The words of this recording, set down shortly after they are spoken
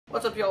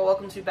What's up, y'all?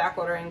 Welcome to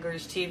Backwater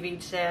Anglers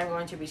TV. Today I'm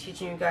going to be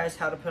teaching you guys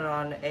how to put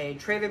on a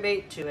trailer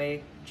bait to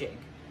a jig.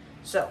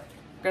 So,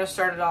 we're going to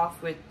start it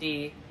off with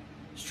the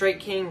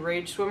Straight King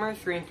Rage Swimmer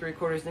 3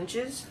 3/4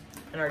 inches.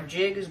 And our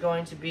jig is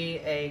going to be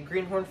a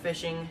Greenhorn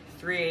Fishing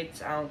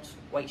 3/8 ounce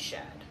white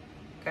shad.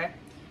 Okay?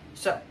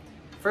 So,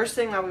 first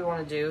thing that we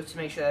want to do to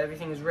make sure that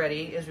everything is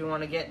ready is we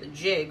want to get the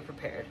jig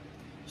prepared.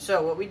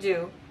 So, what we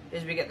do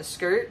is we get the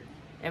skirt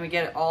and we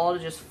get it all to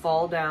just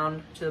fall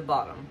down to the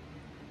bottom.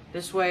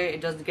 This way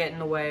it doesn't get in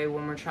the way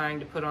when we're trying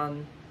to put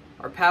on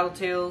our paddle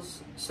tails,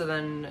 so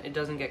then it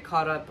doesn't get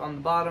caught up on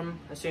the bottom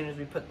as soon as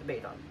we put the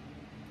bait on.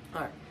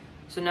 Alright,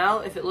 so now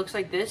if it looks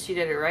like this, you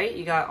did it right.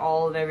 You got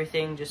all of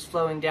everything just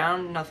flowing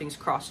down, nothing's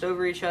crossed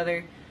over each other.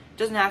 It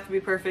doesn't have to be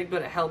perfect,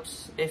 but it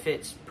helps if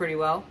it's pretty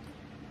well.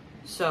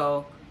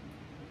 So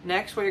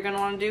next what you're going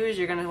to want to do is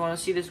you're going to want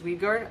to see this weed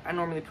guard. I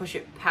normally push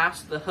it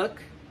past the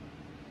hook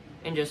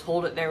and just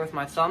hold it there with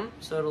my thumb,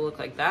 so it'll look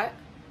like that.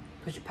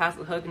 Push it past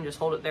the hook and just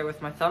hold it there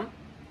with my thumb.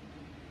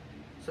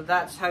 So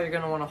that's how you're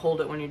going to want to hold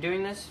it when you're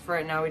doing this. For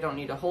right now we don't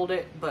need to hold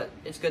it, but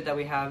it's good that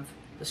we have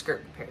the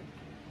skirt prepared.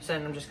 So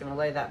then I'm just going to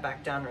lay that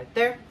back down right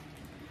there.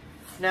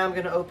 Now I'm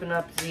going to open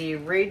up the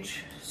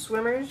Rage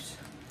Swimmers.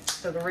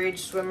 So the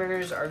Rage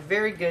Swimmers are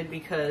very good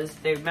because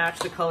they match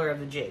the color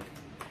of the jig.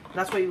 And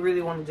that's what you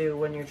really want to do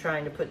when you're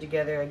trying to put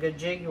together a good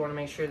jig. You want to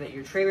make sure that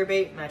your trailer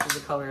bait matches the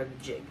color of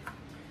the jig.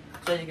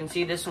 So as you can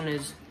see, this one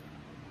is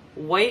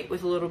white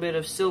with a little bit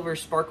of silver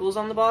sparkles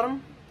on the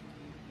bottom,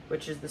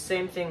 which is the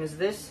same thing as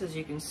this, as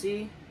you can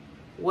see,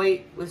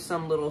 white with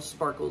some little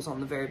sparkles on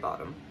the very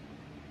bottom.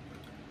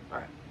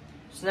 Alright,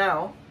 so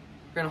now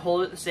we're going to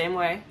hold it the same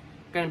way.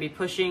 We're going to be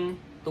pushing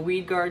the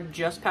weed guard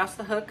just past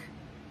the hook.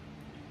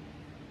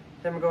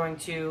 Then we're going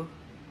to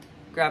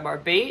grab our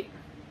bait,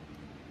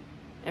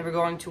 and we're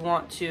going to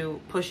want to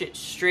push it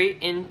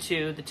straight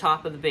into the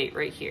top of the bait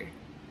right here.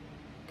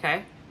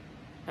 Okay?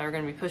 Now we're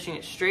going to be pushing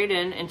it straight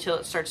in until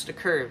it starts to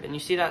curve. And you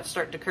see that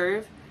start to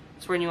curve?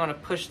 That's when you want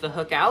to push the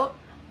hook out.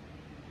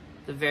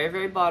 The very,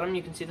 very bottom,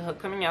 you can see the hook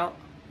coming out.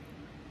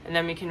 And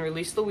then we can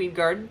release the weed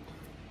guard.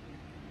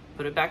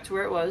 Put it back to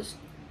where it was.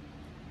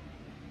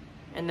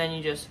 And then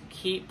you just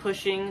keep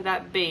pushing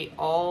that bait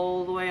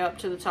all the way up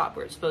to the top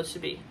where it's supposed to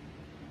be.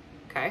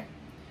 Okay?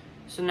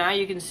 So now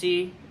you can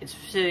see it's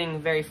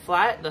sitting very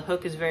flat. The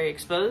hook is very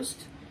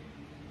exposed.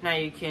 Now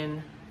you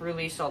can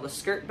release all the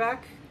skirt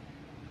back.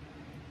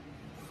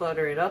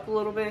 Flutter it up a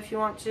little bit if you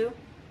want to.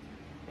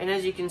 And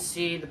as you can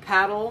see, the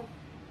paddle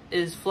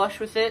is flush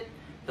with it.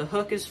 The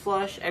hook is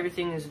flush.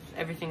 Everything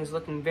is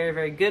looking very,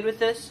 very good with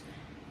this.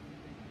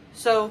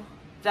 So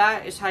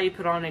that is how you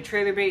put on a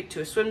trailer bait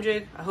to a swim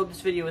jig. I hope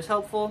this video was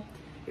helpful.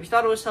 If you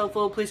thought it was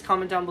helpful, please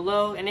comment down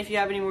below. And if you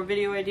have any more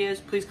video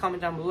ideas, please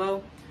comment down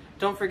below.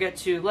 Don't forget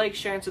to like,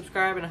 share, and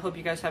subscribe. And I hope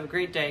you guys have a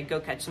great day. Go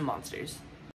catch some monsters.